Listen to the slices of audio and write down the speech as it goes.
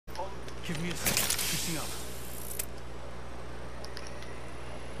Give me a second. Fixing up.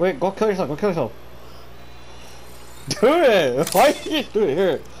 Wait, go kill yourself. Go kill yourself. Do it. Why are you doing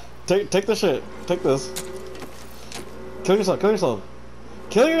it? Here, take the shit. Take this. Kill yourself. Kill yourself.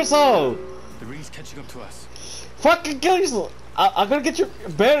 Kill yourself. The ring's catching up to us. Fucking kill yourself. I'm gonna get your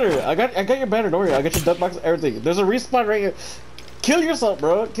banner. I got your banner. Don't worry. I got your death box. Everything. There's a respawn right here. Kill yourself,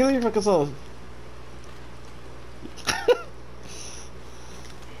 bro. Kill your fucking self.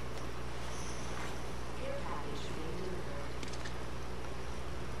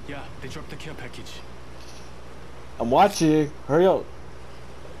 Yeah, they dropped the care package. I'm watching. Hurry up.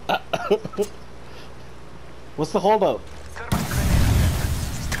 What's the holdup?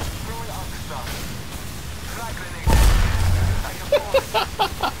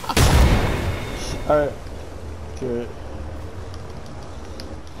 Alright. Good.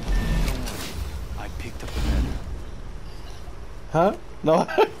 Don't worry. I picked up the banner. Huh? No.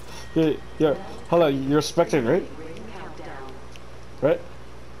 Yeah. Hold on. You're spectating, right? Right?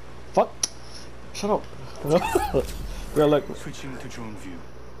 Fuck. Shut up. Yeah, look. Switching to drone view.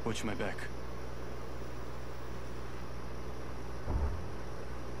 Watch my back.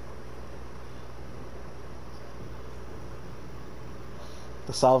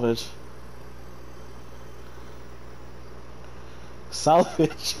 The salvage.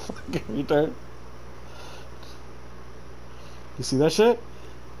 Salvage. Fucking retard. You see that shit?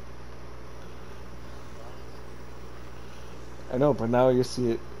 I know, but now you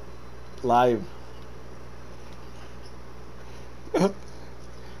see it live.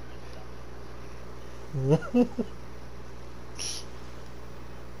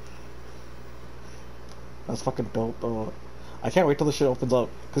 That's fucking dope though. I can't wait till the shit opens up.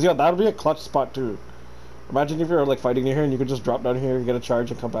 Cause yeah, that would be a clutch spot too. Imagine if you're like fighting in here and you could just drop down here and get a charge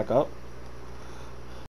and come back up.